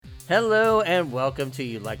Hello and welcome to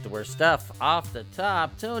You Like the Worst Stuff. Off the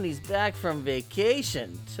top, Tony's back from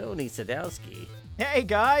vacation. Tony Sadowski. Hey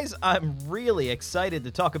guys, I'm really excited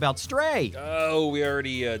to talk about Stray. Oh, we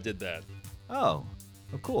already did that. Oh,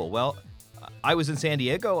 cool. Well, I was in San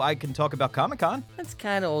Diego. I can talk about Comic-Con. That's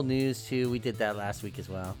kind of old news too. We did that last week as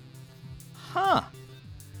well. Huh.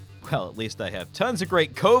 Well, at least I have tons of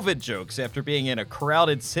great COVID jokes after being in a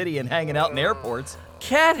crowded city and hanging out in airports.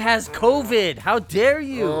 Cat has COVID. How dare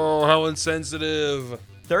you? Oh, how insensitive.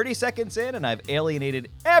 30 seconds in, and I've alienated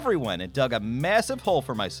everyone and dug a massive hole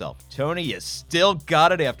for myself. Tony, you still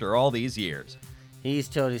got it after all these years. He's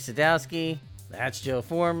Tony Sadowski. That's Joe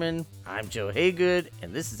Foreman. I'm Joe Haygood,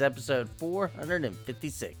 and this is episode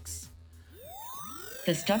 456.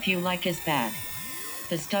 The stuff you like is bad.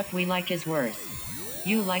 The stuff we like is worse.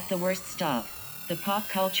 You like the worst stuff. The pop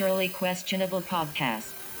culturally questionable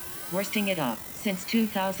podcast. Worsting it up since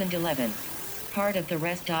 2011. Part of the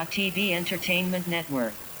Rest.TV Entertainment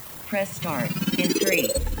Network. Press start in 3,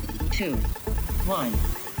 2,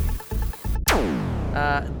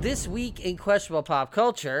 1. This week in questionable pop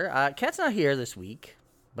culture, Kat's not here this week,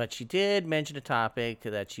 but she did mention a topic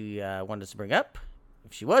that she wanted us to bring up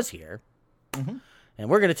if she was here. Mm-hmm. And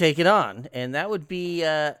we're going to take it on. And that would be,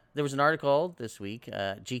 there was an article this week,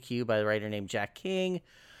 GQ, by the writer named Jack King,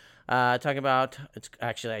 talking about, it's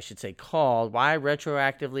actually, I should say, called Why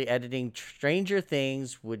Retroactively Editing Stranger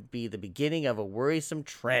Things Would Be the Beginning of a Worrisome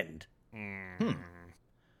Trend.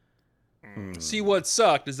 See, what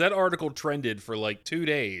sucked is that article trended for like 2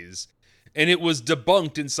 days, and it was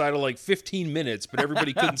debunked inside of like 15 minutes, but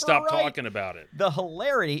everybody couldn't stop Right. talking about it. The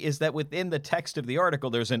hilarity is that within the text of the article,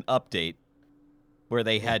 there's an update where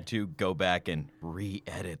they had to go back and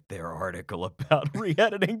re-edit their article about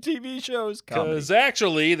re-editing TV shows. Because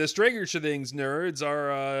actually, the Stranger Things nerds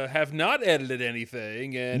have not edited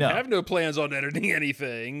anything and have no plans on editing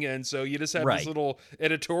anything, and so you just have this little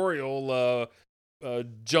editorial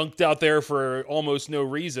junked out there for almost no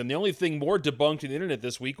reason. The only thing more debunked on the internet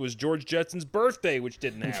this week was George Jetson's birthday, which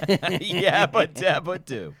didn't happen. Yeah, but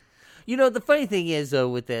do. You know, the funny thing is, though,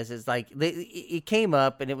 with this is like it came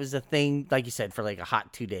up and it was a thing, like you said, for like a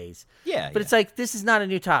hot 2 days. Yeah. But it's like, this is not a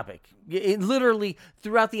new topic. It literally,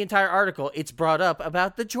 throughout the entire article, it's brought up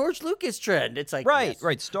about the George Lucas trend. It's like, Right.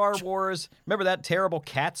 yes. Star Wars. Remember that terrible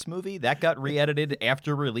Cats movie? That got re-edited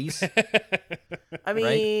after release? I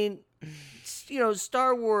mean, you know,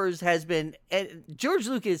 Star Wars has been, George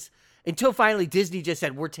Lucas, until finally Disney just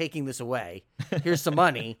said, we're taking this away. Here's some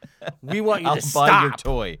money. We want you to stop. I'll buy your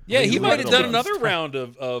toy. Yeah, he might have done Literally. another round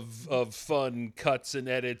of fun cuts and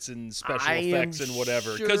edits and special effects and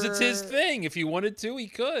whatever. Because it's his thing. If he wanted to, he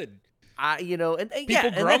could. You know, and People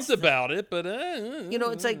grumped about it, but you know,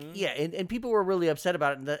 it's like, yeah, and people were really upset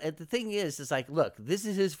about it. And the thing is, it's like, look, this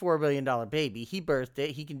is his $4 billion baby. He birthed it.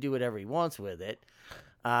 He can do whatever he wants with it.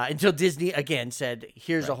 Until Disney again said,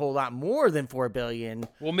 "Here's a whole lot more than $4 billion."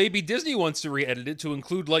 Well, maybe Disney wants to re-edit it to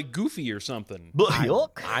include like Goofy or something.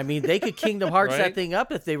 I mean, they could Kingdom Hearts Right? that thing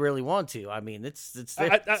up if they really want to. I mean, it's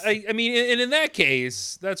I mean, and in that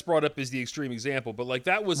case, that's brought up as the extreme example, but like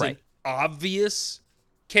that was an obvious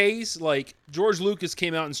case. Like George Lucas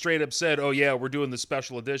came out and straight up said, "Oh yeah, we're doing the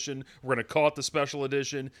special edition. We're gonna call it the special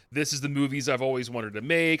edition. This is the movies I've always wanted to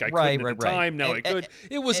make. I couldn't at the time. Now I could."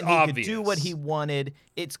 It was and obvious. He could do what he wanted.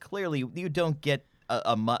 It's clearly you don't get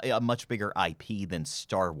a much bigger IP than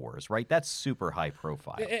Star Wars, right? That's super high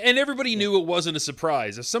profile. And everybody knew it wasn't a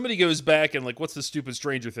surprise. If somebody goes back and like, what's the stupid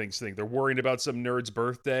Stranger Things thing? They're worrying about some nerd's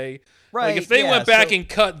birthday. Right. Like if they went back and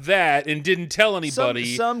cut that and didn't tell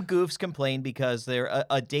anybody. Some goofs complained because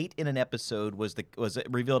a date in an episode was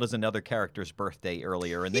revealed as another character's birthday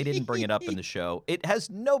earlier, and they didn't bring it up in the show. It has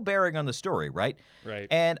no bearing on the story, right? Right.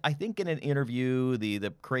 And I think in an interview,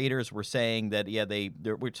 the creators were saying that they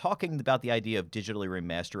were talking about the idea of digitally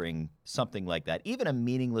remastering something like that, even a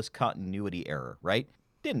meaningless continuity error, right?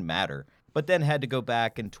 Didn't matter. But then had to go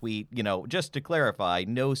back and tweet, you know, just to clarify,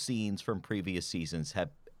 no scenes from previous seasons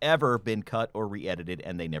have ever been cut or re-edited,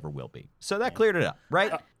 and they never will be. So that cleared it up,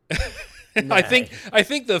 right? I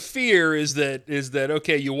think the fear is that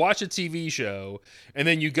okay, you watch a TV show and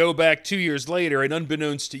then you go back 2 years later and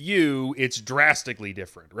unbeknownst to you, it's drastically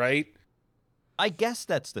different, right? I guess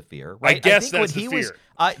that's the fear, right? I guess think that's the fear.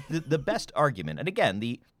 The best argument, and again,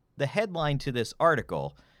 the headline to this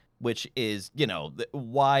article, which is, you know,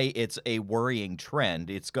 why it's a worrying trend,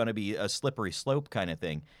 it's going to be a slippery slope kind of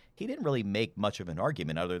thing. He didn't really make much of an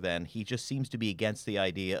argument other than he just seems to be against the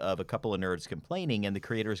idea of a couple of nerds complaining and the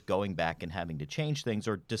creators going back and having to change things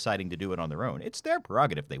or deciding to do it on their own. It's their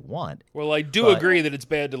prerogative if they want. Well, I do agree that it's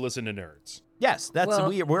bad to listen to nerds. Yes,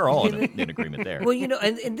 we're all in agreement there. Well,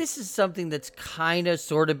 and this is something that's kind of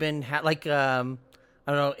sort of been I don't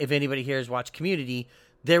know if anybody here has watched Community.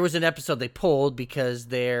 There was an episode they pulled because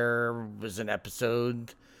there was an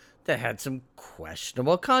episode that had some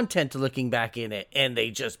questionable content looking back in it, and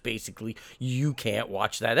they just basically, you can't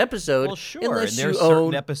watch that episode. Well, sure, and there's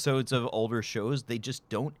certain episodes of older shows they just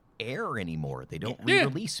don't air anymore. They don't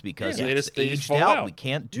re-release because it's aged out. We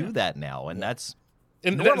can't do that now, and that's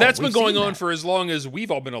that's been going on for as long as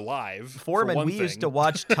we've all been alive. Foreman, we used to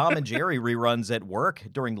watch Tom and Jerry reruns at work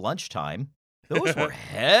during lunchtime. Those were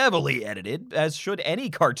heavily edited, as should any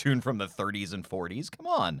cartoon from the 30s and 40s. Come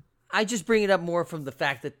on. I just bring it up more from the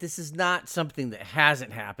fact that this is not something that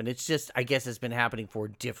hasn't happened. It's just, I guess it's been happening for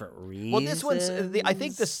different reasons. Well, this one's, I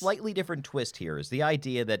think the slightly different twist here is the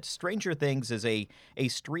idea that Stranger Things is a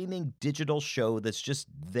streaming digital show that's just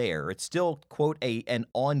there. It's still, quote, an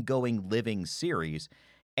ongoing living series.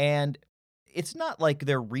 And it's not like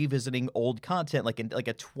they're revisiting old content like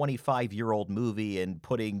a 25-year-old movie and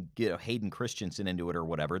putting Hayden Christensen into it or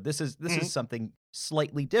whatever. This is something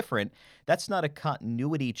slightly different. That's not a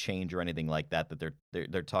continuity change or anything like that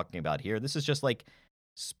they're talking about here. This is just like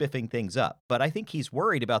spiffing things up. But I think he's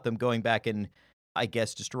worried about them going back and, I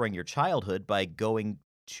guess, destroying your childhood by going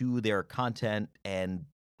to their content and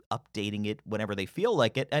updating it whenever they feel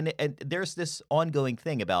like it. And there's this ongoing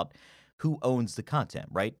thing about who owns the content,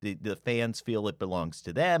 right? The fans feel it belongs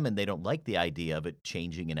to them, and they don't like the idea of it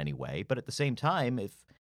changing in any way. But at the same time, if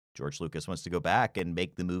George Lucas wants to go back and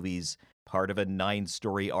make the movies part of a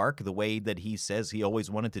 9-story arc the way that he says he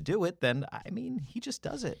always wanted to do it, then, I mean, he just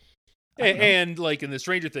does it. And like in the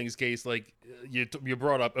Stranger Things case, like you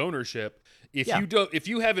brought up ownership. If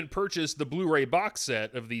you haven't purchased the Blu-ray box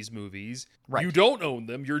set of these movies, you don't own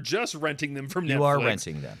them. You're just renting them from Netflix. You are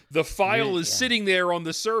renting them. The file is sitting there on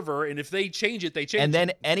the server, and if they change it, they change it. And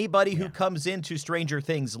then anybody who comes into Stranger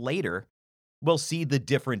Things later will see the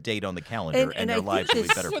different date on the calendar, and their lives will be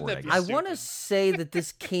better for it. I want to say that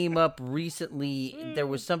this came up recently. There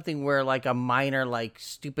was something where like a minor, like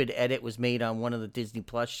stupid edit was made on one of the Disney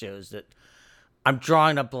Plus shows that I'm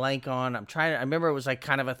drawing a blank on. I remember it was like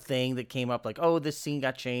kind of a thing that came up like, oh, this scene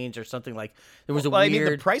got changed or something like there was a weird. I mean,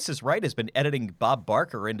 The Price is Right has been editing Bob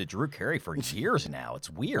Barker into Drew Carey for years now. It's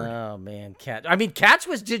weird. Oh man, Cats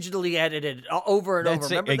was digitally edited over and over.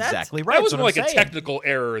 Remember that? Exactly right. That was more like a technical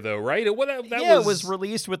error though, right? It was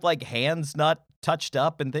released with like hands not touched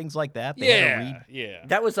up and things like that. Yeah.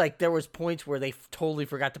 That was like there was points where they totally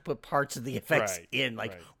forgot to put parts of the effects in.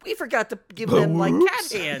 Like we forgot to give them like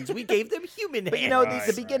cat hands. We gave them human hands. But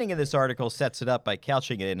the beginning of this article sets it up by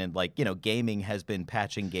couching it in like, gaming has been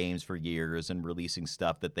patching games for years and releasing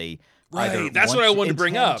stuff that they either that's what I wanted to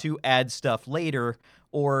bring up to add stuff later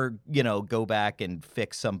or, go back and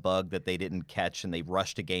fix some bug that they didn't catch and they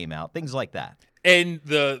rushed a game out, things like that. And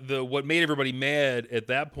the what made everybody mad at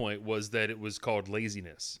that point was that it was called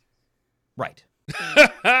laziness. Right.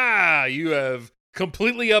 You have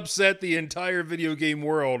completely upset the entire video game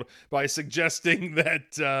world by suggesting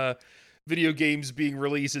that video games being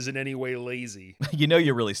released is in any way lazy.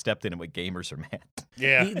 You really stepped in what gamers are mad.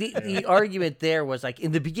 Yeah. The argument there was like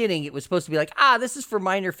in the beginning it was supposed to be like, this is for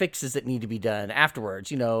minor fixes that need to be done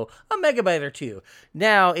afterwards, a megabyte or two.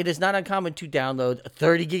 Now it is not uncommon to download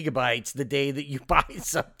 30 gigabytes the day that you buy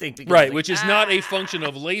something. Right, which is not a function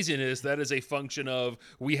of laziness. That is a function of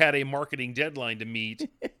we had a marketing deadline to meet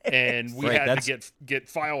and we had to get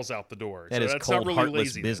files out the door. That is that's cold, not really heartless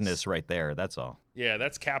laziness. Business right there. That's all. Yeah,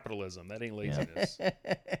 that's capitalism. That ain't laziness.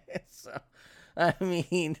 So, I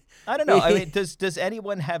mean, I don't know. I mean, does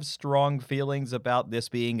anyone have strong feelings about this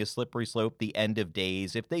being a slippery slope, the end of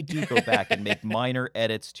days? If they do go back and make minor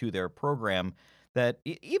edits to their program, that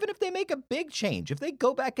even if they make a big change, if they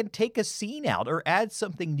go back and take a scene out or add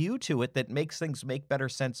something new to it that makes things make better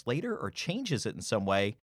sense later or changes it in some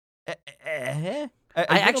way, I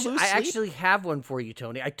actually have one for you,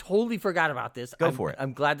 Tony. I totally forgot about this. Go for it.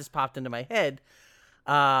 I'm glad this popped into my head.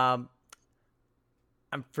 I'm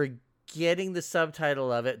forgetting the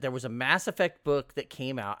subtitle of it. There was a Mass Effect book that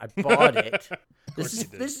came out. I bought it. This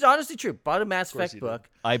is honestly true. Bought a Mass Effect book.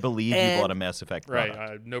 I believe you bought a Mass Effect product.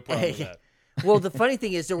 Right. No problem with that. Well, the funny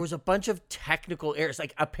thing is there was a bunch of technical errors.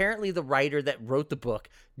 Like apparently the writer that wrote the book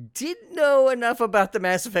didn't know enough about the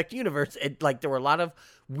Mass Effect universe. There were a lot of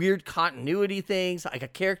weird continuity things, like a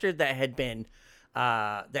character that had been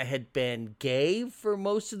gay for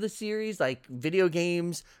most of the series, like video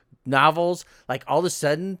games, novels. Like all of a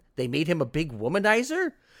sudden they made him a big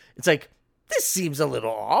womanizer. It's like, this seems a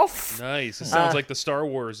little off. Nice. It sounds like the Star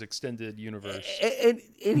Wars extended universe.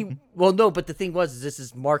 Well, no, but the thing was, this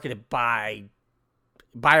is marketed by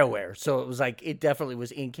BioWare, so it was like it definitely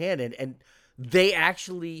was in canon. And they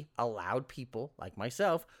actually allowed people like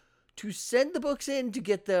myself to send the books in to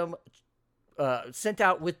get them sent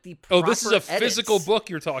out with the proper this is a edits. Physical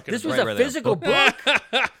book you're talking This about. was a physical book.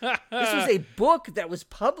 This was a book that was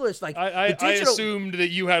published. Like I assumed that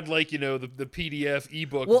you had like, the PDF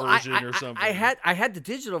ebook version or something. I had the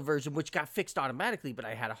digital version, which got fixed automatically, but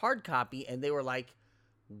I had a hard copy, and they were like,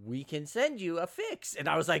 "We can send you a fix," and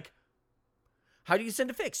I was like, "How do you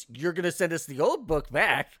send a fix? You're gonna send us the old book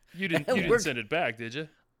back?" You didn't send it back, did you?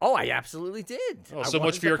 Oh, I absolutely did. Oh, so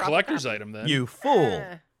much for your collector's item then. You fool.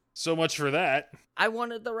 So much for that. I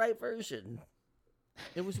wanted the right version.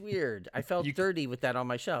 It was weird. I felt dirty with that on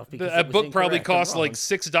my shelf. Because that book probably cost like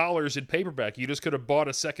 $6 in paperback. You just could have bought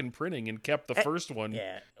a second printing and kept the first one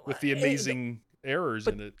with the amazing errors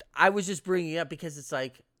in it. I was just bringing it up because it's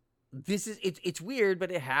like, it's weird,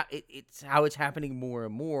 but it's how it's happening more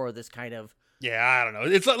and more. This kind of. Yeah, I don't know.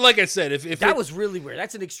 It's like I said, if that was really weird.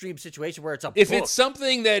 That's an extreme situation where it's a if book. it's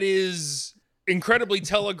something that is incredibly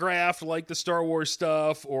telegraphed, like the Star Wars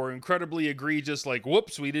stuff, or incredibly egregious, like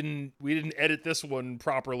whoops, we didn't edit this one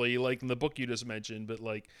properly, like in the book you just mentioned. But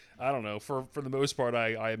like, I don't know. For the most part,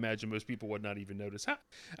 I imagine most people would not even notice.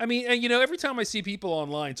 I mean, and every time I see people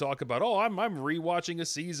online talk about, I'm rewatching a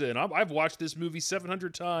season. I've watched this movie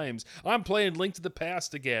 700 times. I'm playing Link to the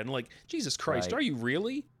Past again. Like, Jesus Christ, Are you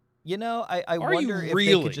really? I wonder if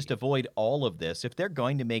they could just avoid all of this. If they're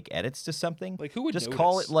going to make edits to something, like who would just notice?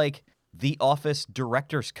 Call it like The Office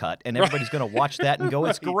Director's Cut, and everybody's going to watch that and go,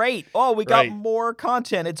 it's great. Oh, we got more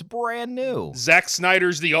content. It's brand new. Zack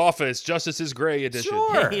Snyder's The Office, Justice is Gray edition.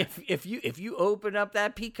 Sure. If you open up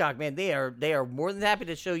that Peacock, man, they are more than happy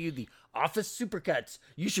to show you the Office supercuts.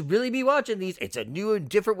 You should really be watching these. It's a new and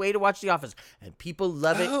different way to watch The Office, and people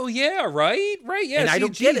love it. Oh yeah, right, yeah. And I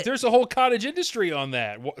don't get it. There's a whole cottage industry on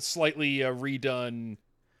that, slightly redone,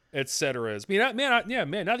 etc. I mean,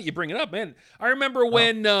 man. Now that you bring it up, man, I remember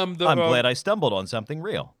when I'm glad I stumbled on something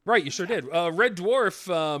real. Right, you sure did. Red Dwarf,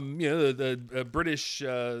 the British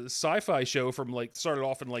sci-fi show from started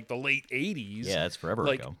off in the late '80s. Yeah, that's forever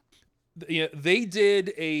ago. Yeah, they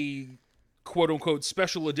did a quote-unquote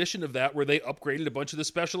special edition of that where they upgraded a bunch of the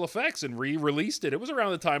special effects and re-released it. It was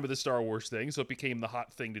around the time of the Star Wars thing, so it became the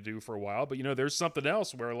hot thing to do for a while. But, there's something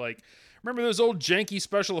else where, remember those old janky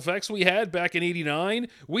special effects we had back in '89?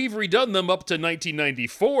 We've redone them up to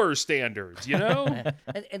 1994 standards,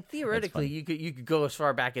 and theoretically, you could go as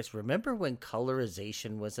far back as, remember when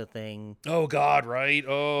colorization was a thing? Oh, God, right?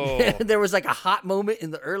 Oh. There was a hot moment in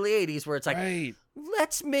the early '80s where it's like, right.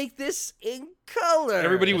 Let's make this in color.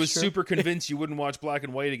 Everybody was super convinced you wouldn't watch black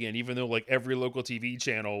and white again, even though every local TV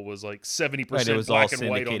channel was 70% right, it was black all and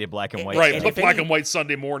white. Syndicated black and white. Right, but black and white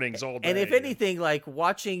Sunday mornings all day. And if anything,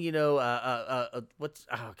 watching, what's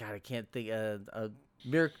I can't think.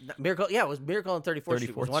 Miracle. Yeah, it was Miracle on 34th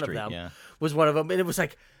Street was one of them. Yeah. Was one of them, and it was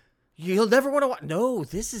like, you'll never want to watch. No,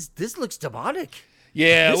 this looks demonic.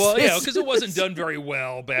 Yeah, because it wasn't done very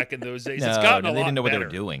well back in those days. It's gotten a lot they didn't know what better. they were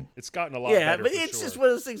doing. It's gotten a lot better. Yeah, but it's just one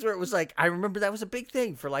of those things where it was I remember that was a big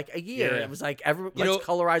thing for a year. Yeah. It was let's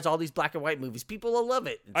colorize all these black and white movies. People will love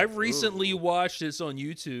it. I recently watched this on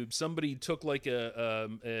YouTube. Somebody took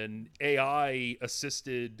an AI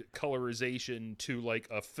assisted colorization to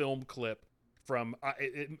a film clip from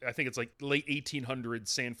I think it's late 1800s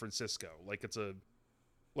San Francisco. It's a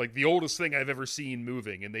the oldest thing I've ever seen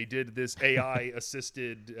moving, and they did this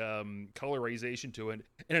AI-assisted colorization to it,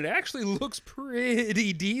 and it actually looks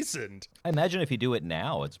pretty decent. I imagine if you do it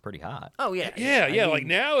now, it's pretty hot. Oh yeah, yeah. I mean,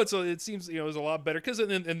 now it seems it's a lot better because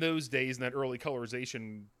in those days, in that early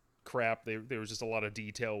colorization crap, there was just a lot of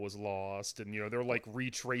detail was lost, and they're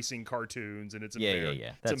retracing cartoons, and it's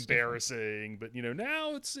it's embarrassing. Different. But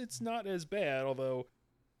now it's not as bad. Although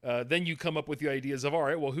then you come up with the ideas of, all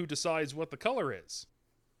right, well, who decides what the color is?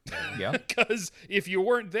 Yeah, because if you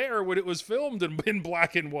weren't there when it was filmed in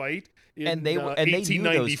black and white, and they knew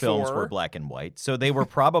those films were black and white, so they were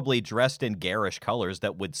probably dressed in garish colors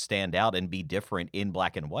that would stand out and be different in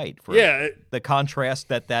black and white for the contrast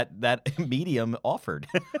that medium offered.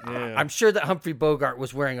 Yeah. I'm sure that Humphrey Bogart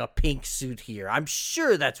was wearing a pink suit here. I'm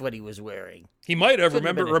sure that's what he was wearing. He might have.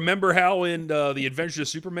 Remember how in The Adventures of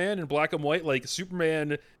Superman in black and white,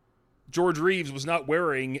 Superman. George Reeves was not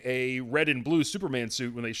wearing a red and blue Superman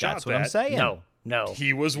suit when they shot that. That's what I'm saying. No.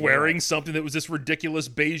 He was wearing something that was this ridiculous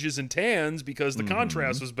beiges and tans because the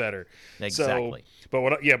contrast was better. Exactly.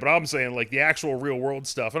 So, but I'm saying the actual real world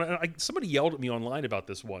stuff. And somebody yelled at me online about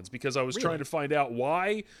this once because I was trying to find out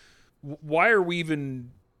why are we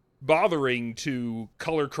even bothering to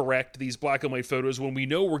color correct these black and white photos when we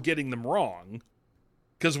know we're getting them wrong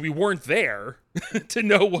because we weren't there to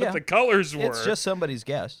know what the colors were. It's just somebody's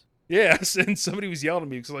guess. Yes, and somebody was yelling at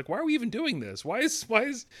me because like, why are we even doing this? Why is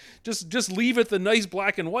just leave it the nice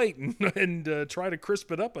black and white and try to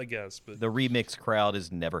crisp it up, I guess. But the remix crowd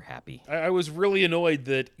is never happy. I was really annoyed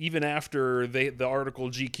that even after the article,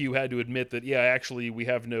 GQ had to admit that actually we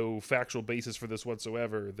have no factual basis for this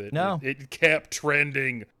whatsoever. That it kept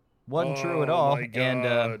trending. Wasn't true at all. My God.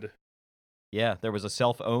 And yeah, there was a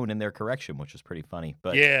self-own in their correction, which was pretty funny.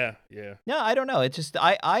 But yeah. No, I don't know. It's just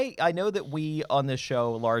I know that we on this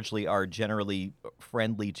show largely are generally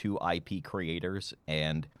friendly to IP creators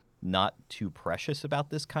and not too precious about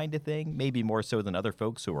this kind of thing. Maybe more so than other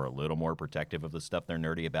folks who are a little more protective of the stuff they're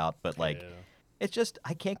nerdy about. But it's just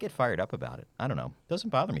I can't get fired up about it. I don't know. It doesn't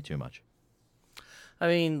bother me too much. I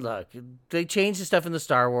mean, look, they changed the stuff in the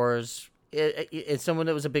Star Wars. As someone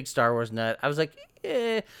that was a big Star Wars nut, I was like, but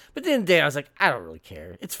at the end of the day, I was like, I don't really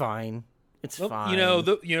care. It's fine. It's fine.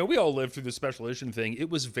 We all lived through the special edition thing. It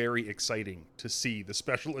was very exciting to see the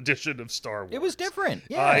special edition of Star Wars. It was different.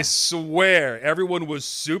 Yeah. I swear, everyone was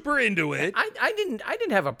super into it. I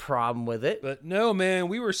didn't have a problem with it. But no, man,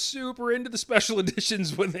 we were super into the special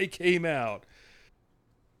editions when they came out.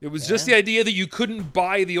 It was just the idea that you couldn't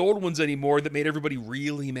buy the old ones anymore that made everybody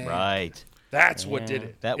really mad. Right. That's what did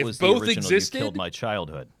it. That was both the original existed, You Killed My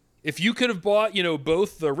Childhood. If you could have bought,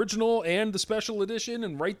 both the original and the special edition,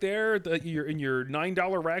 and right there, you're in your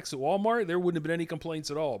 $9 racks at Walmart, there wouldn't have been any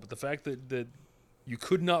complaints at all. But the fact that you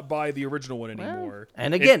could not buy the original one anymore,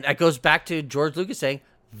 and again, that goes back to George Lucas saying,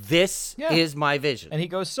 "This is my vision," and he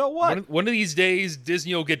goes, "So what?" One of these days,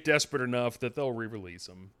 Disney will get desperate enough that they'll re-release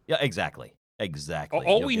them. Yeah, exactly.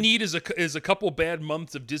 All we need is a couple bad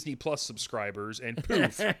months of Disney Plus subscribers, and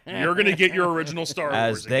poof, you're going to get your original Star Wars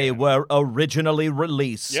as they were originally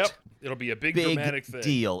released. Yep, it'll be a big dramatic thing.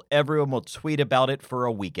 Deal. Everyone will tweet about it for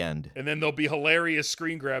a weekend, and then there'll be hilarious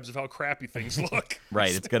screen grabs of how crappy things look.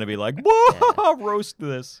 Right, it's going to be like, whoa, roast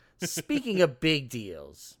this. Speaking of big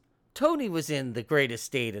deals, Tony was in the greatest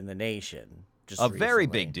state in the nation. Very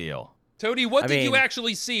big deal. Tony, what did you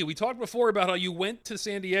actually see? We talked before about how you went to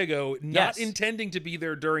San Diego not intending to be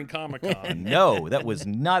there during Comic-Con. No, that was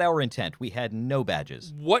not our intent. We had no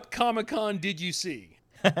badges. What Comic-Con did you see?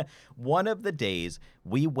 One of the days,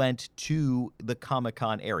 we went to the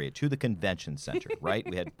Comic-Con area, to the convention center, right?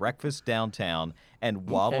 We had breakfast downtown and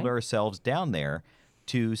waddled ourselves down there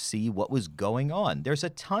to see what was going on. There's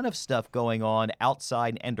a ton of stuff going on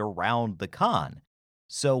outside and around the con.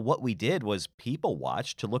 So what we did was people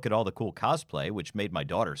watched to look at all the cool cosplay, which made my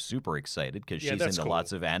daughter super excited because she's into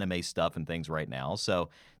lots of anime stuff and things right now. So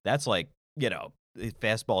that's like,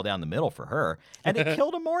 fastball down the middle for her. And it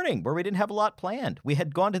killed a morning where we didn't have a lot planned. We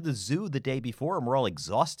had gone to the zoo the day before and we're all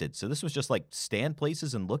exhausted. So this was just like stand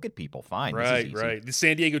places and look at people. Fine. Right. The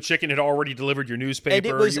San Diego Chicken had already delivered your newspaper. And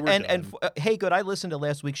it was, hey, good. I listened to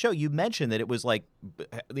last week's show. You mentioned that it was like,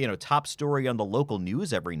 top story on the local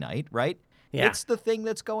news every night, right? Yeah. It's the thing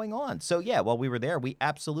that's going on. So, while we were there, we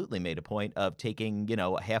absolutely made a point of taking,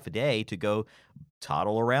 half a day to go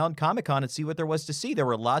toddle around Comic-Con and see what there was to see. There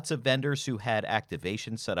were lots of vendors who had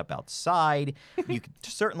activations set up outside. You could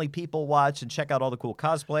certainly people watch and check out all the cool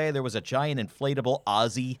cosplay. There was a giant inflatable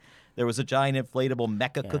Ozzy. There was a giant inflatable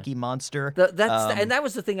mecha cookie monster. And that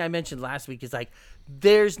was the thing I mentioned last week is like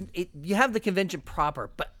you have the convention proper,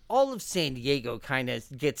 but all of San Diego kind of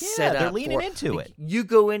gets set up. They're leaning into it. You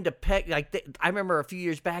go into I remember a few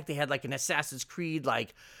years back they had like an Assassin's Creed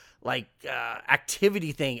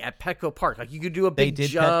activity thing at Petco Park. Like you could do a big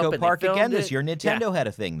jump. Petco Park again this year. Nintendo had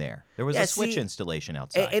a thing there. There was a Switch installation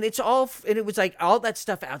outside. And it was like all that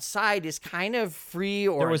stuff outside is kind of free.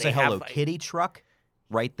 Or there was a Hello Kitty truck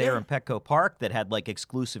right there in Petco Park that had like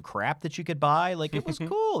exclusive crap that you could buy. Like it was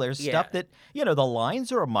cool. There's stuff that, the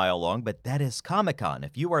lines are a mile long, but that is Comic-Con.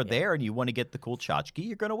 If you are there and you want to get the cool tchotchke,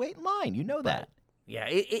 you're going to wait in line. You know that. Yeah,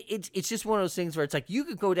 it's just one of those things where it's like you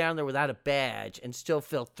could go down there without a badge and still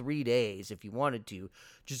fill 3 days if you wanted to,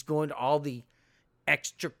 just going to all the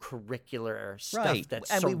extracurricular stuff that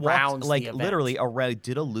surrounds we walked, the event. Literally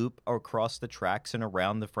did a loop across the tracks and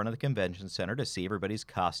around the front of the convention center to see everybody's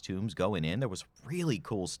costumes going in. There was really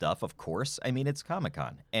cool stuff, of course. I mean, it's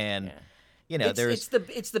Comic-Con. And it's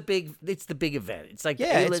the big event. It's like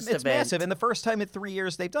it's massive, and the first time in 3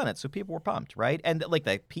 years they've done it, so people were pumped, right? And like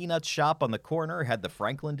the Peanuts shop on the corner had the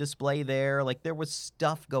Franklin display there. Like there was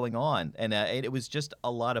stuff going on, and it was just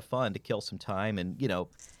a lot of fun to kill some time and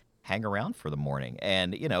hang around for the morning.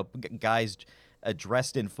 And guys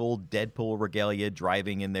dressed in full Deadpool regalia,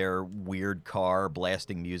 driving in their weird car,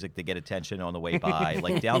 blasting music to get attention on the way by.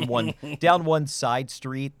 Like down one side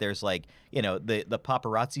street, there's like, you know, the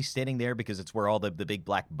paparazzi standing there because it's where all the big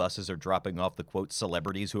black buses are dropping off the quote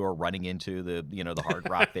celebrities who are running into the, you know, the Hard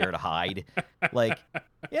Rock there to hide. Like,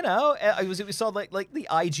 you know, we saw like the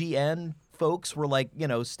IGN folks were like, you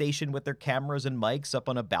know, stationed with their cameras and mics up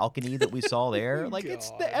on a balcony that we saw there. Like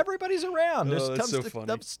everybody's around. There's tons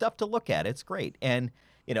of stuff to look at. It's great. And,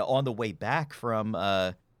 you know, on the way back from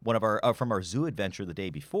from our zoo adventure the day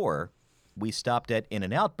before, we stopped at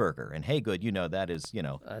In-N-Out Burger. And hey, good, you know, that is, you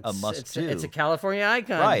know, a must-do. It's a California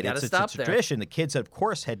icon. Right. It's a tradition. The kids, of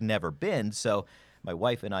course, had never been. So my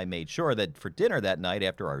wife and I made sure that for dinner that night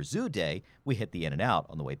after our zoo day, we hit the In-N-Out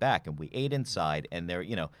on the way back, and we ate inside. And there,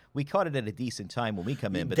 you know, we caught it at a decent time when we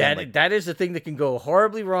come in. But that is the thing that can go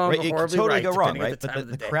horribly wrong, right, or horribly totally right, go wrong, right?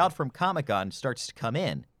 But the crowd from Comic-Con starts to come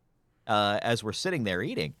in as we're sitting there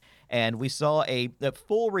eating. And we saw a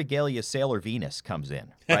full regalia Sailor Venus comes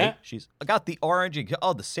in, right? She's got the orange,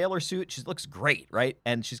 the sailor suit. She looks great, right?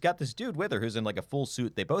 And she's got this dude with her who's in like a full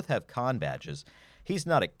suit. They both have con badges. He's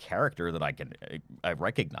not a character that I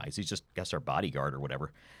recognize. He's just, I guess, our bodyguard or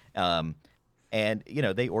whatever. And, you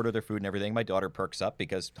know, they order their food and everything. My daughter perks up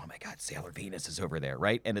because, oh, my God, Sailor Venus is over there,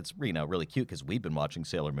 right? And it's, you know, really cute because we've been watching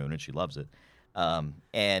Sailor Moon and she loves it.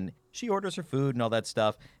 And she orders her food and all that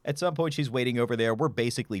stuff. At some point, she's waiting over there. We're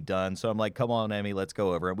basically done. So I'm like, come on, Emmy, let's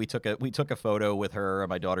go over. And we took a photo with her and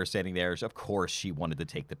my daughter standing there. So of course, she wanted to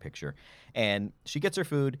take the picture. And she gets her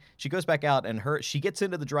food. She goes back out and she gets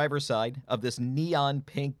into the driver's side of this neon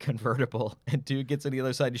pink convertible. And dude gets on the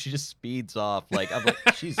other side and she just speeds off. Like, I'm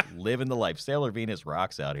like, she's living the life. Sailor Venus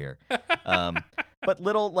rocks out here. But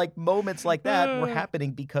little like moments like that were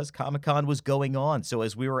happening because Comic-Con was going on. So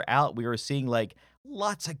as we were out, we were seeing like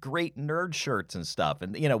lots of great nerd shirts and stuff.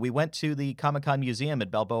 And, you know, we went to the Comic-Con Museum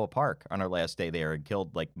at Balboa Park on our last day there and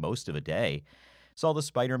killed like most of a day. Saw the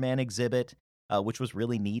Spider-Man exhibit, which was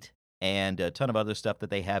really neat, and a ton of other stuff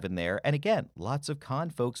that they have in there. And again, lots of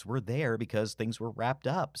con folks were there because things were wrapped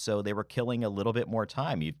up. So they were killing a little bit more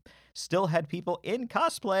time. You still had people in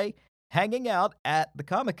cosplay hanging out at the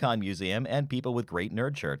Comic-Con Museum and people with great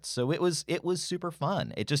nerd shirts. So it was super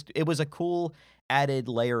fun. It was a cool added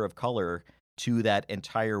layer of color to that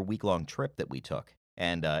entire week-long trip that we took.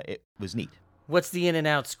 And it was neat. What's the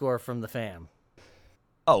In-N-Out score from the fam?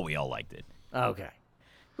 Oh, we all liked it. Okay.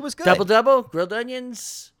 It was good. Double, grilled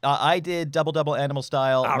onions? I did double animal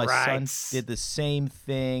style. All my right. son did the same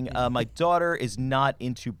thing. My daughter is not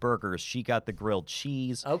into burgers. She got the grilled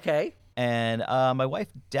cheese. Okay. And my wife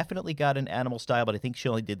definitely got an animal style, but I think she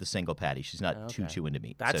only did the single patty. She's not too into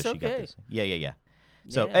meat. That's so she okay. Got this. Yeah.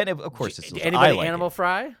 So, and of course, it's anybody animal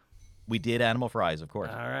fry? We did animal fries, of course.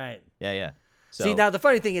 All right. Yeah. So, see, now the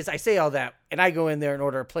funny thing is, I say all that, and I go in there and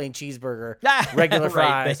order a plain cheeseburger, regular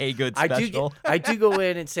fries. Right, the Hey Good special. I do go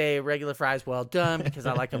in and say regular fries, well done, because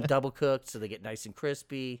I like them double cooked, so they get nice and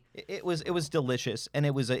crispy. It was delicious, and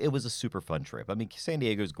it was a super fun trip. I mean, San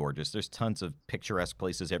Diego's gorgeous. There's tons of picturesque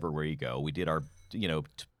places everywhere you go. We did our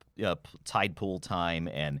tide pool time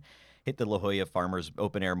and hit the La Jolla Farmers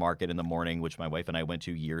Open Air Market in the morning, which my wife and I went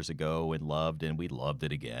to years ago and loved, and we loved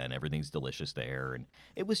it again. Everything's delicious there, and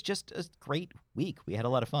it was just a great week. We had a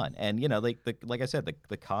lot of fun, and you know, like I said,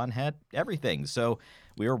 the con had everything. So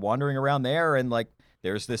we were wandering around there, and like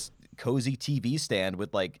there's this cozy TV stand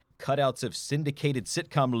with like cutouts of syndicated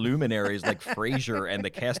sitcom luminaries like Frasier and the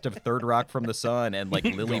cast of Third Rock from the Sun and like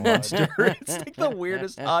Lily Munster. It's like the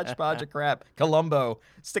weirdest hodgepodge of crap. Columbo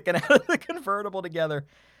sticking out of the convertible together.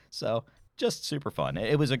 So just super fun.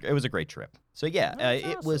 It was a great trip. So yeah,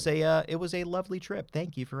 awesome. it was a lovely trip.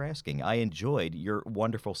 Thank you for asking. I enjoyed your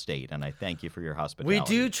wonderful state, and I thank you for your hospitality. We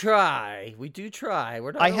do try.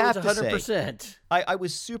 We're not always 100%. I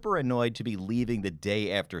was super annoyed to be leaving the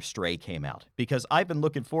day after Stray came out because I've been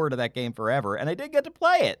looking forward to that game forever, and I didn't get to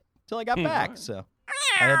play it till I got back. So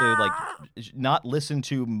I had to not listen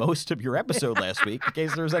to most of your episode last week in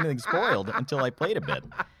case there was anything spoiled until I played a bit.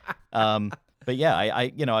 But yeah,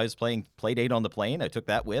 I was playing Playdate on the plane. I took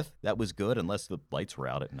that with. That was good, unless the lights were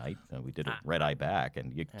out at night. We did a red eye back,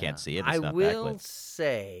 and you can't see it. It's not will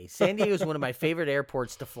say San Diego is one of my favorite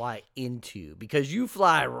airports to fly into because you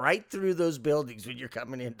fly right through those buildings when you're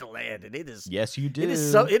coming in to land, and it is. Yes, you do. It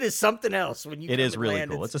is something else when you. It is really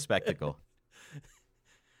land. cool. It's a spectacle.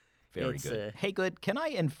 Very good. Hey, good. Can I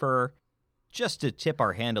infer, just to tip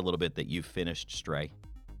our hand a little bit, that you finished Stray?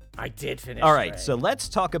 I did finish. All right, Stray. so let's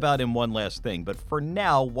talk about him one last thing. But for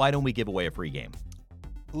now, why don't we give away a free game?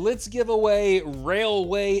 Let's give away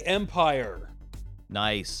Railway Empire.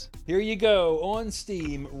 Nice. Here you go on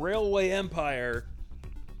Steam, Railway Empire.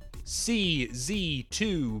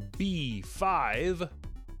 CZ2B5,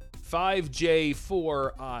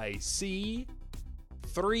 5J4IC,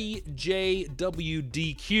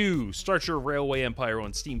 3JWDQ. Start your railway empire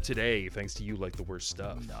on Steam today, thanks to You Like the Worst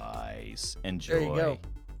Stuff. Nice. Enjoy. There you go.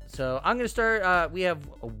 So I'm going to start. We have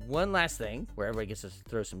one last thing where everybody gets to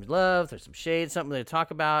throw some love, throw some shade, something to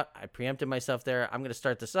talk about. I preempted myself there. I'm going to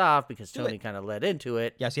start this off because Tony kind of led into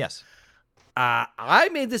it. Yes. I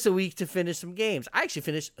made this a week to finish some games. I actually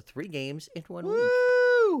finished 3 games in 1 week.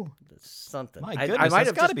 That's something. My goodness,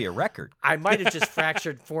 that's got to be a record. I might have just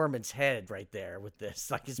fractured Foreman's head right there with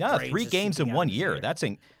this. Like his brain 3 games in 1 year. That's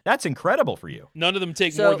incredible for you. None of them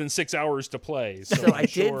take more than 6 hours to play. So I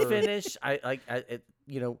did finish. I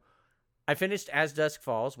finished As Dusk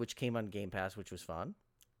Falls, which came on Game Pass, which was fun.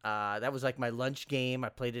 That was like my lunch game. I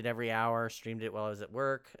played it every hour, streamed it while I was at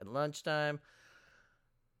work at lunchtime.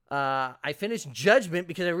 I finished Judgment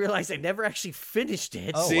because I realized I never actually finished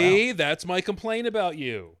it. Oh, see, that's my complaint about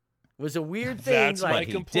you. It was a weird thing. That's my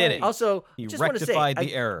complaint. Did it. Also, he just rectified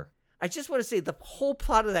the error. I just want to say the whole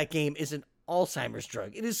plot of that game is an Alzheimer's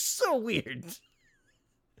drug. It is so weird.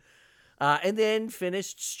 And then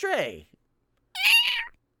finished Stray.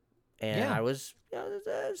 And I was, I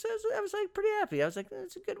was like pretty happy. I was like,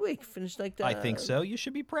 it's a good week. Finished like that. I think so. You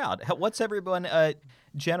should be proud. What's everyone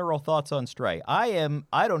general thoughts on Stray? I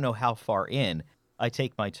don't know how far in. I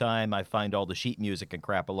take my time. I find all the sheet music and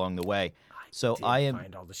crap along the way. I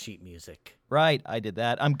find all the sheet music. Right, I did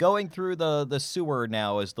that. I'm going through the sewer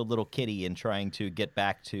now as the little kitty and trying to get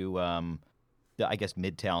back to I guess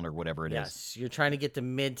Midtown or whatever it is. Yes, you're trying to get to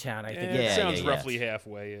Midtown. I think it sounds roughly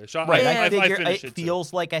halfway-ish. Right, I finished it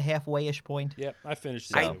feels like a halfway-ish point. Yep, I finished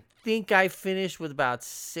it. I think I finished with about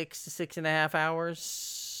 6 to 6.5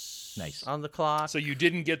 hours. Nice on the clock. So you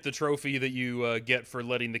didn't get the trophy that you get for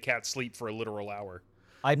letting the cat sleep for a literal hour.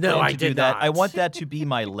 I did that. I want that to be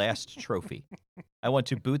my last trophy. I want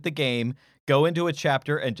to boot the game, go into a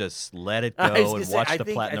chapter, and just let it go and watch the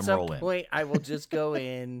platinum roll in. At some point, I will just go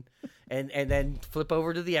in and then flip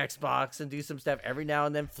over to the Xbox and do some stuff. Every now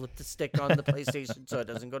and then flip the stick on the PlayStation so it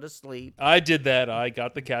doesn't go to sleep. I did that. I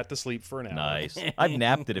got the cat to sleep for an hour. Nice. I've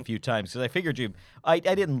napped it a few times because I figured I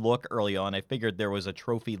didn't look early on. I figured there was a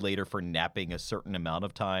trophy later for napping a certain amount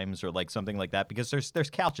of times or like something like that because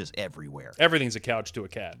there's couches everywhere. Everything's a couch to a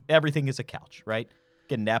cat. Everything is a couch, right? You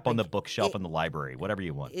can nap on the bookshelf in the library, whatever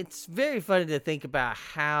you want. It's very funny to think about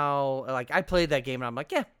how, like, I played that game and I'm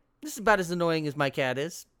like, yeah, this is about as annoying as my cat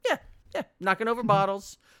is. Yeah, knocking over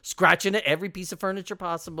bottles, scratching at every piece of furniture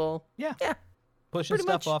possible. Yeah. Pushing Pretty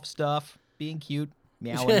stuff much. off stuff, being cute,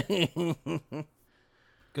 meowing.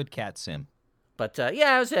 Good cat sim. But,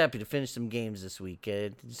 I was happy to finish some games this week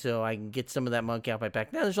so I can get some of that monkey out my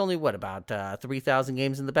back. Now there's only, about 3,000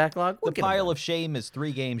 games in the backlog? The pile of shame is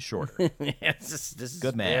 3 games shorter. This is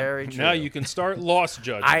good man. Very true. Now you can start Lost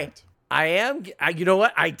Judgment. You know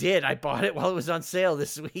what? I did. I bought it while it was on sale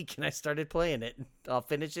this week, and I started playing it. I'll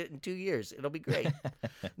finish it in 2 years. It'll be great.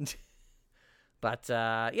 But,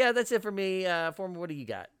 that's it for me. Foreman, what do you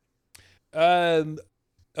got?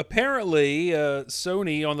 Apparently,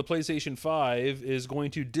 Sony on the PlayStation 5 is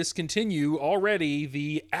going to discontinue already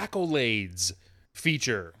the accolades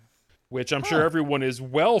feature, which I'm sure everyone is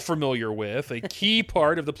well familiar with, a key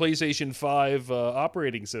part of the PlayStation 5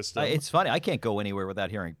 operating system. It's funny. I can't go anywhere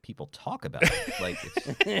without hearing people talk about it. Like, it's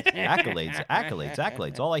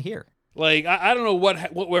accolades, all I hear. Like, I don't know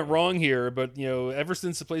what went wrong here, but, ever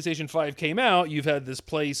since the PlayStation 5 came out, you've had this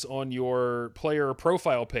place on your player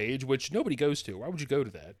profile page, which nobody goes to. Why would you go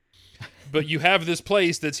to that? But you have this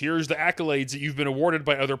place that's, here's the accolades that you've been awarded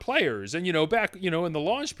by other players. And, back, in the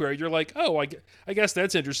launch period, you're like, oh, I guess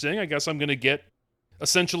that's interesting. I guess I'm going to get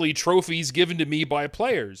essentially trophies given to me by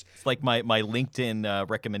players. It's like my LinkedIn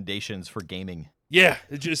recommendations for gaming. Yeah,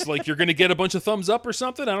 it's just like you're going to get a bunch of thumbs up or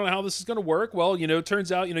something. I don't know how this is going to work. Well, it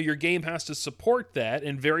turns out, your game has to support that,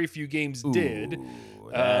 and very few games did.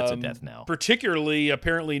 That's a death knell. Particularly,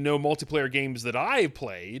 apparently, no multiplayer games that I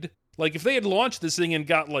played. Like, if they had launched this thing and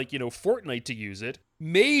got, Fortnite to use it,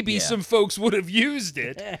 maybe some folks would have used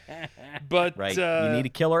it. But right, you need a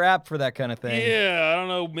killer app for that kind of thing. Yeah, I don't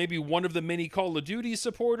know. Maybe one of the many Call of Duty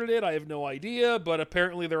supported it. I have no idea. But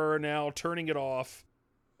apparently, they are now turning it off.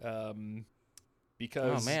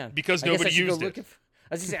 Because nobody used it.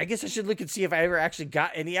 I guess I should look and see if I ever actually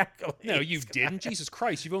got any accolades. No, you didn't. Jesus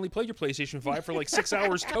Christ, you've only played your PlayStation 5 for 6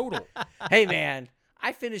 hours total. Hey, man,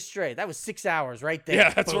 I finished Stray. That was 6 hours right there.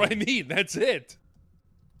 Yeah, that's what I mean. That's it.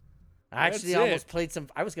 I actually almost played some.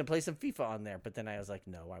 I was going to play some FIFA on there, but then I was like,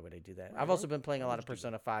 no, why would I do that? I've also been playing a lot of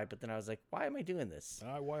Persona 5, but then I was like, why am I doing this?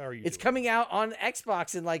 Why are you? It's coming out on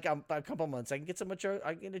Xbox in a couple months. I can get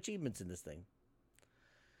I can get achievements in this thing.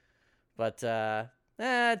 But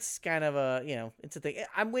that's kind of a, it's a thing.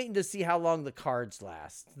 I'm waiting to see how long the cards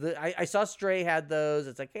last. I saw Stray had those.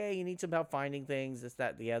 It's like, hey, you need some help finding things, this,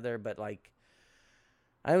 that, the other. But like,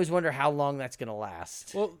 I always wonder how long that's gonna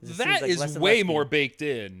last. Well, that is way more baked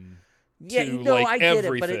in. Yeah, to I get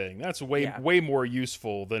everything. That's way more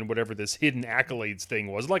useful than whatever this hidden accolades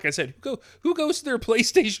thing was. Like I said, who goes to their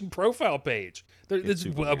PlayStation profile page? There's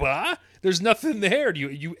nothing there. Do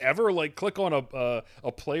you ever like click on a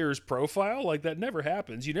player's profile? Like that never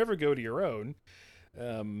happens. You never go to your own.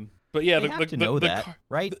 But yeah, they have to know that,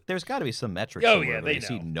 right? There's got to be some metrics. Oh yeah, they know.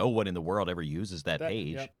 See, no one in the world ever uses that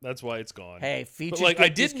page. Yeah, that's why it's gone. Hey, features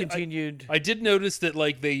get discontinued. I did notice that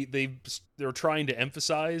like they're trying to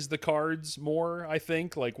emphasize the cards more. I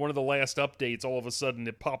think like one of the last updates, all of a sudden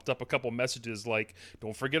it popped up a couple messages like,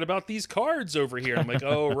 "Don't forget about these cards over here." And I'm like,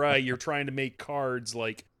 "Oh right, you're trying to make cards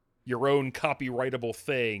like your own copyrightable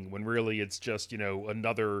thing," when really it's just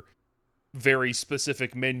another very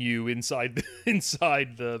specific menu inside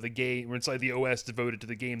the game, or inside the OS devoted to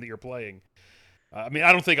the game that you're playing. I mean,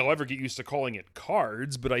 I don't think I'll ever get used to calling it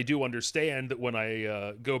cards, but I do understand that when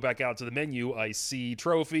I go back out to the menu, I see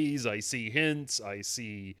trophies, I see hints, I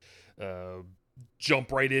see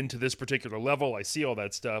jump right into this particular level, I see all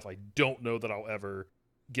that stuff. I don't know that I'll ever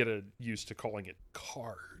get used to calling it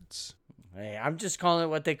cards. Hey, I'm just calling it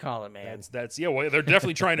what they call it, man. Well, they're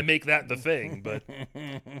definitely trying to make that the thing, but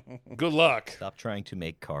good luck. Stop trying to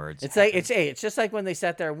make cards. It's like it's just like when they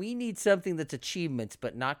sat there. We need something that's achievements,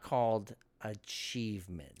 but not called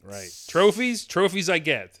achievements. Right? Trophies. I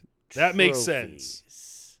get that makes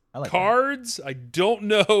sense. I like cards. That. I don't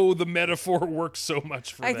know the metaphor works so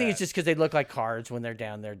much for. I think it's just because they look like cards when they're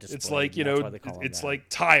down there displayed. It's like it's like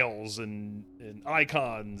tiles and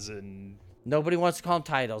icons and. Nobody wants to call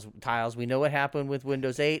them tiles. We know what happened with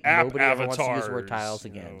Windows 8. Nobody ever wants to use the word tiles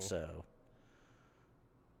again. So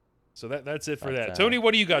that's it for that. Tony,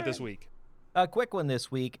 what do you got this week? A quick one this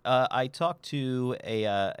week. I talked to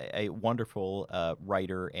a wonderful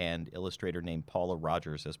writer and illustrator named Paula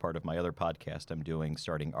Rogers as part of my other podcast I'm doing,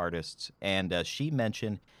 Starting Artists. And she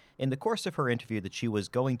mentioned in the course of her interview that she was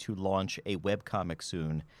going to launch a webcomic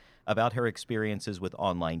soon about her experiences with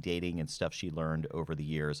online dating and stuff she learned over the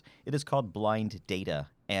years. It is called Blind Data,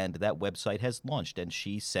 and that website has launched, and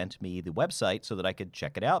she sent me the website so that I could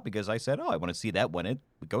check it out because I said, I want to see that when it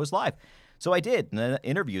goes live. So I did, and the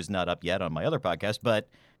interview is not up yet on my other podcast, but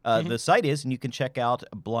the site is, and you can check out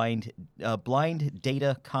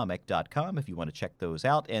blinddatacomic.com if you want to check those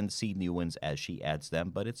out and see new ones as she adds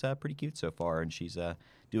them, but it's pretty cute so far, and she's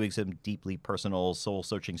doing some deeply personal,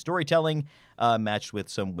 soul-searching storytelling matched with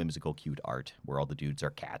some whimsical, cute art where all the dudes are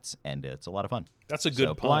cats, and it's a lot of fun. That's a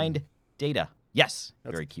good pun. Blind Data. Yes,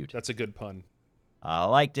 very cute. That's a good pun. I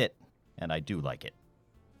liked it, and I do like it.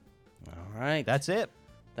 All right. That's it.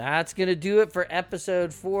 That's going to do it for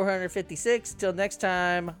episode 456. Till next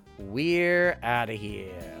time, we're out of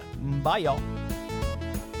here. Bye, y'all.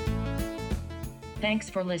 Thanks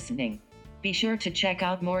for listening. Be sure to check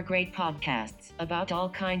out more great podcasts about all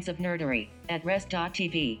kinds of nerdery at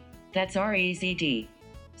rest.tv. That's REZD.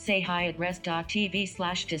 Say hi at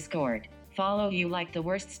rest.tv/Discord. Follow You Like the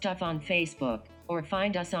Worst Stuff on Facebook, or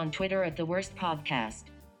find us on Twitter at The Worst Podcast.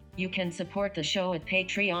 You can support the show at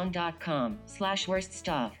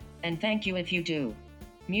patreon.com/worststuff, and thank you if you do.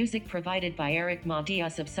 Music provided by Eric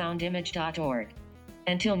Madias of soundimage.org.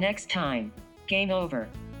 Until next time, game over.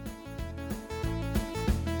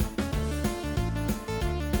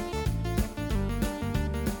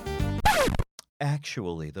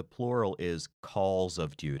 Actually, the plural is calls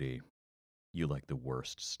of duty. You like the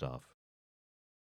worst stuff.